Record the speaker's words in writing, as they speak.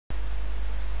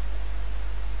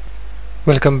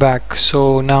Welcome back.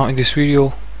 So now in this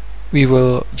video we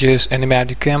will just animate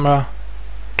the camera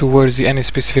towards any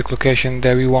specific location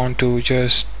that we want to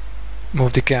just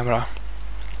move the camera.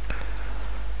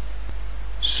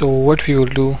 So what we will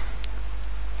do,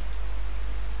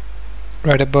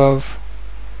 right above,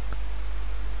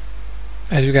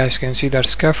 as you guys can see, that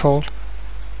scaffold,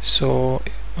 so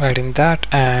right in that,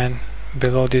 and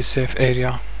below this safe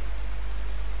area,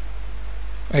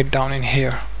 right down in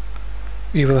here,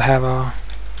 we will have a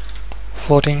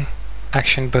floating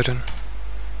action button.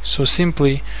 So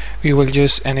simply we will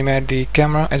just animate the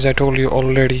camera, as I told you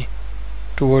already,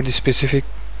 toward the specific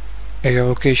area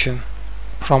location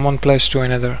from one place to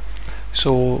another.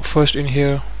 So first in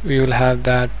here we will have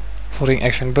that floating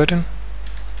action button,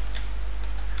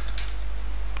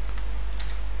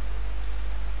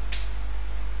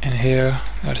 and here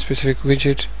that specific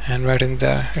widget, and right in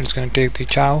there it's going to take the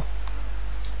child,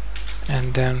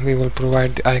 and then we will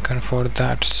provide the icon for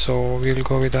that. So we'll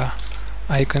go with the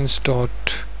icons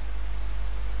dot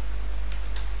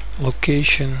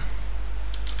location.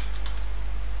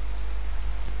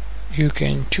 You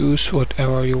can choose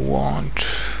whatever you want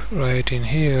right in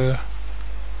here.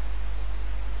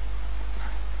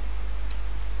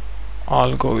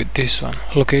 I'll go with this one,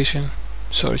 location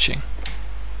searching.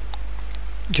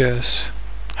 Just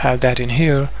have that in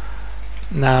here.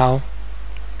 Now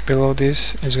below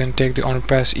this is going to take the on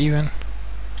press even,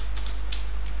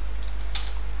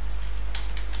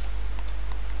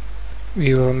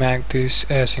 we will make this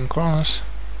asynchronous,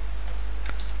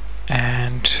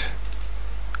 and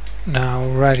now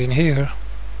right in here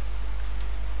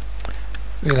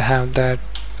we'll have that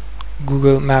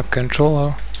Google Map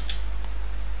controller,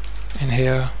 and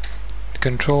here the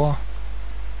controller,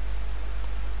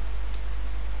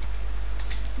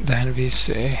 then we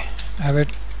say have it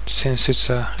since it's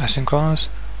asynchronous,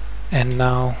 and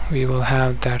now we will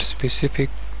have that specific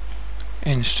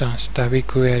instance that we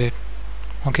created.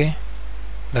 Okay,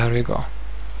 there we go,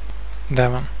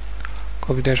 that one.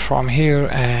 Copy that from here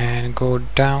and go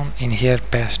down in here,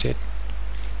 paste it.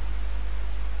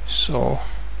 So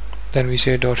then we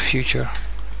say dot future,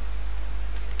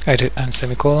 edit and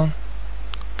semicolon,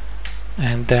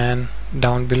 and then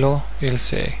down below we'll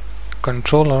say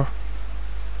controller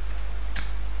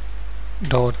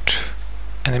dot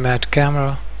animate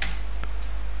camera.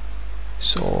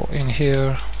 So in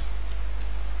here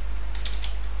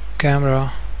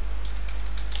camera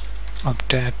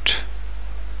update,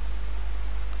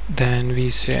 then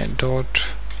we say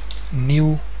dot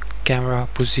new camera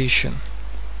position,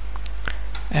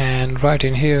 and right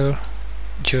in here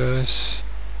just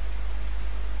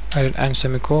edit and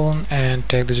semicolon and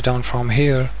take this down from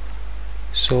here.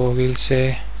 So we'll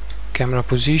say camera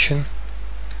position.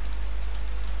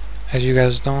 As you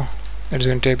guys know, it's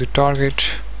going to take the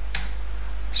target,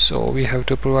 so we have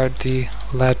to provide the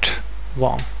let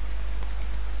long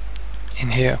in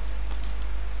here,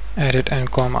 edit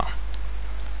and comma.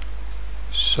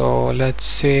 So let's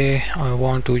say I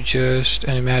want to just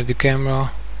animate the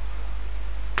camera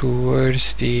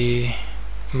towards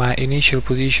my initial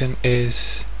position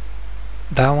is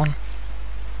that one,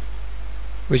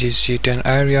 which is G10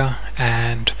 area,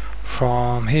 and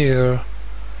from here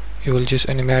you will just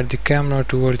animate the camera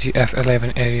towards the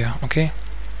F11 area. Okay,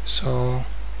 so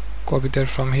copy that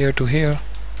from here to here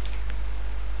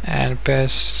and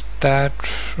paste that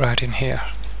right in here.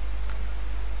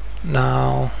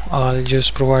 Now I'll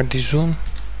just provide the zoom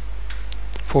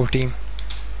 14,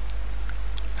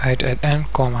 right at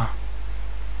end comma,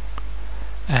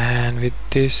 and with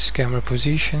this camera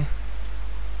position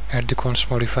add the const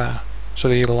modifier, so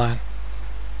the yellow line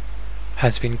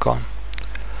has been gone.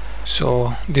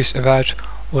 So this await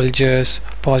will just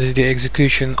pause the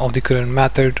execution of the current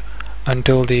method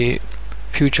until the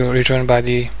future returned by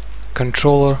the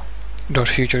controller dot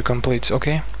future completes.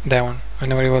 Okay, that one.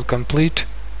 Whenever it will complete,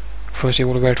 first you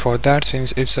will wait for that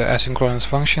since it's an asynchronous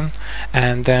function,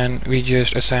 and then we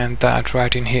just assign that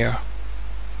right in here,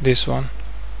 this one,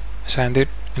 assign it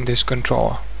in this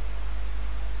controller.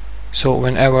 So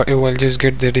whenever it will just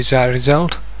get the desired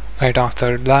result, right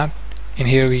after that in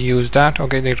here we use that,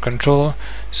 okay, the controller,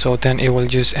 so then it will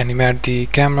just animate the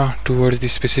camera towards the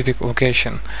specific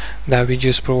location that we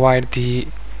just provide the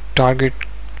target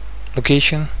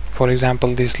location, for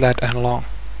example this let and long.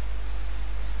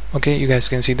 Okay, you guys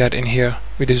can see that in here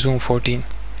with the zoom 14,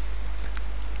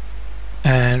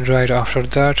 and right after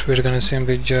that we're gonna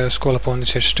simply just call upon the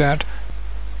set stat,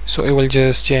 so it will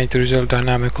just change the result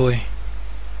dynamically.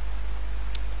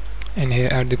 In here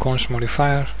add the const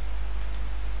modifier.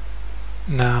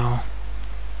 Now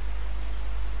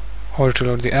order to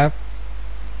load the app,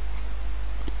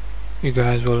 you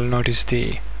guys will notice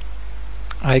the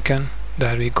icon.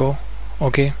 There we go.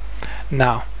 Okay,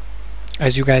 now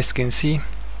as you guys can see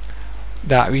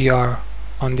that we are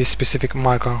on this specific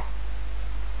marker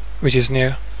which is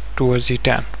near towards the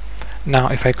 10. Now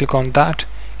if I click on that,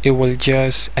 it will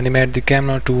just animate the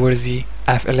camera towards the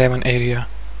F11 area,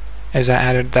 as I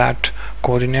added that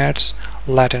coordinates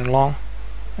lat and long.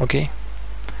 Okay,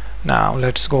 now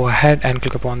let's go ahead and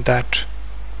click upon that,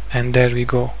 and there we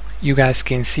go. You guys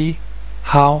can see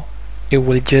how it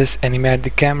will just animate the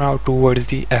camera towards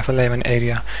the F11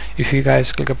 area. If you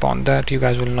guys click upon that, you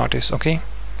guys will notice. Okay,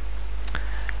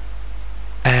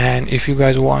 and if you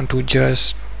guys want to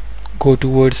just go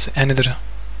towards another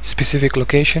specific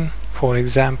location, for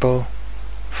example,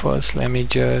 first let me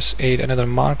just add another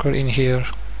marker in here.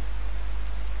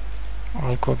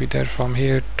 I'll copy that from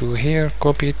here to here,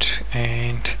 copy it,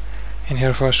 and in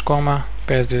here first comma,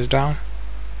 paste this down,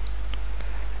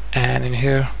 and in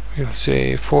here we'll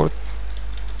say 4th.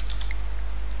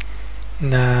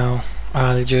 Now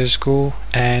I'll just go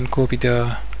and copy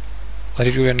the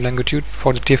latitude and longitude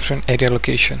for the different area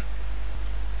location.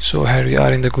 So here we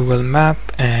are in the Google map,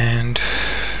 and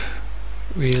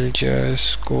we'll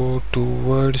just go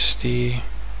towards the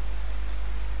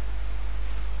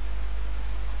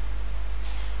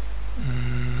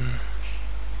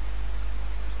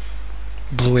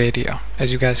blue area,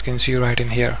 as you guys can see right in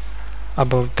here.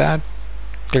 Above that,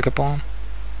 click upon,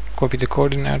 copy the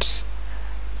coordinates,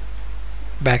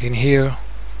 back in here,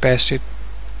 paste it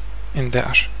in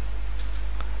there,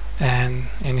 and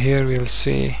in here we'll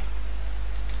say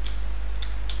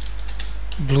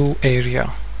blue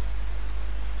area.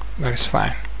 That is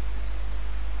fine.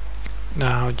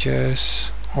 Now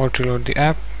just hold to load the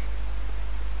app,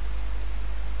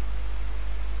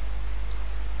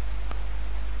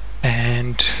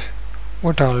 and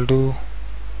what I'll do,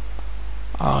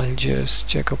 I'll just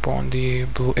check upon the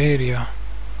blue area.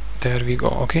 There we go.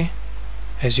 Okay,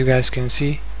 as you guys can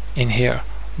see in here,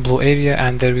 blue area,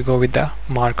 and there we go with the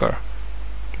marker,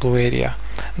 blue area.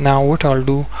 Now what I'll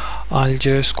do, I'll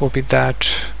just copy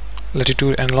that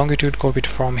latitude and longitude, copy it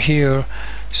from here,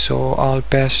 so I'll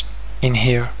paste in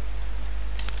here.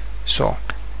 So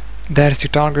that's the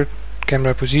target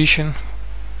camera position,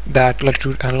 that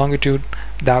latitude and longitude,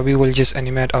 that we will just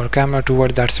animate our camera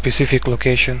toward that specific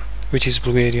location, which is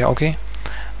blue area. Okay,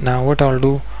 now what I'll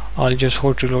do, I'll just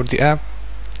hold to load the app,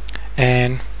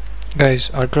 and guys,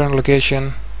 our current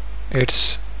location,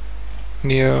 it's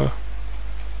near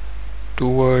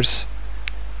towards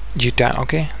G10.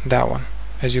 Okay, that one,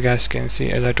 as you guys can see,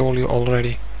 as I told you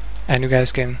already, and you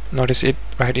guys can notice it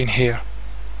right in here.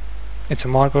 It's a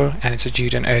marker and it's a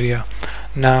G10 area.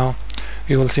 Now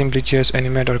we will simply just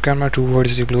animate our camera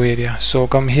towards the blue area. So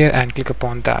come here and click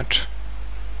upon that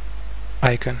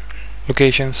icon,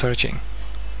 location searching,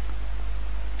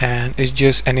 and it's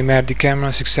just animate the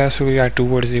camera successfully right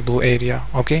towards the blue area.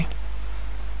 Okay,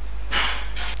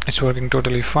 it's working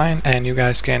totally fine, and you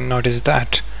guys can notice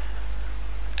that.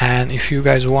 And if you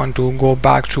guys want to go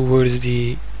back towards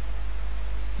the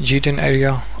G10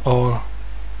 area or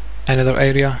another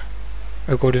area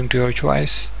according to your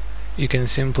choice, you can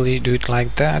simply do it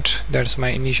like that. That's my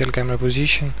initial camera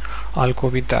position. I'll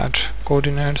copy that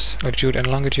coordinates, latitude and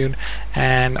longitude,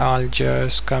 and I'll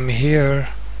just come here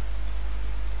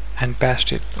and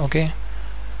paste it. Okay,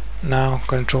 now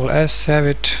Control S, save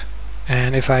it,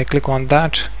 and if I click on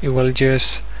that, it will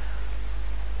just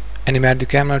animate the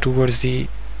camera towards the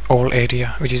all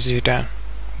area, which is G10.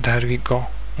 There we go.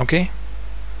 Okay,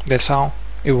 that's how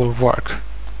it will work.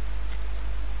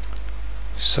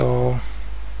 So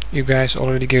you guys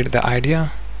already get the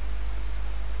idea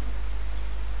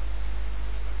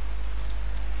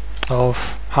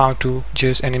of how to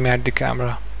just animate the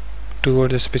camera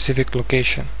toward a specific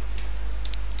location.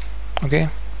 Okay,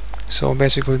 so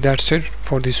basically that's it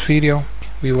for this video.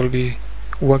 We will be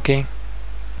working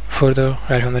further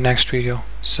right on the next video,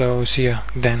 so see ya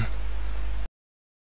then.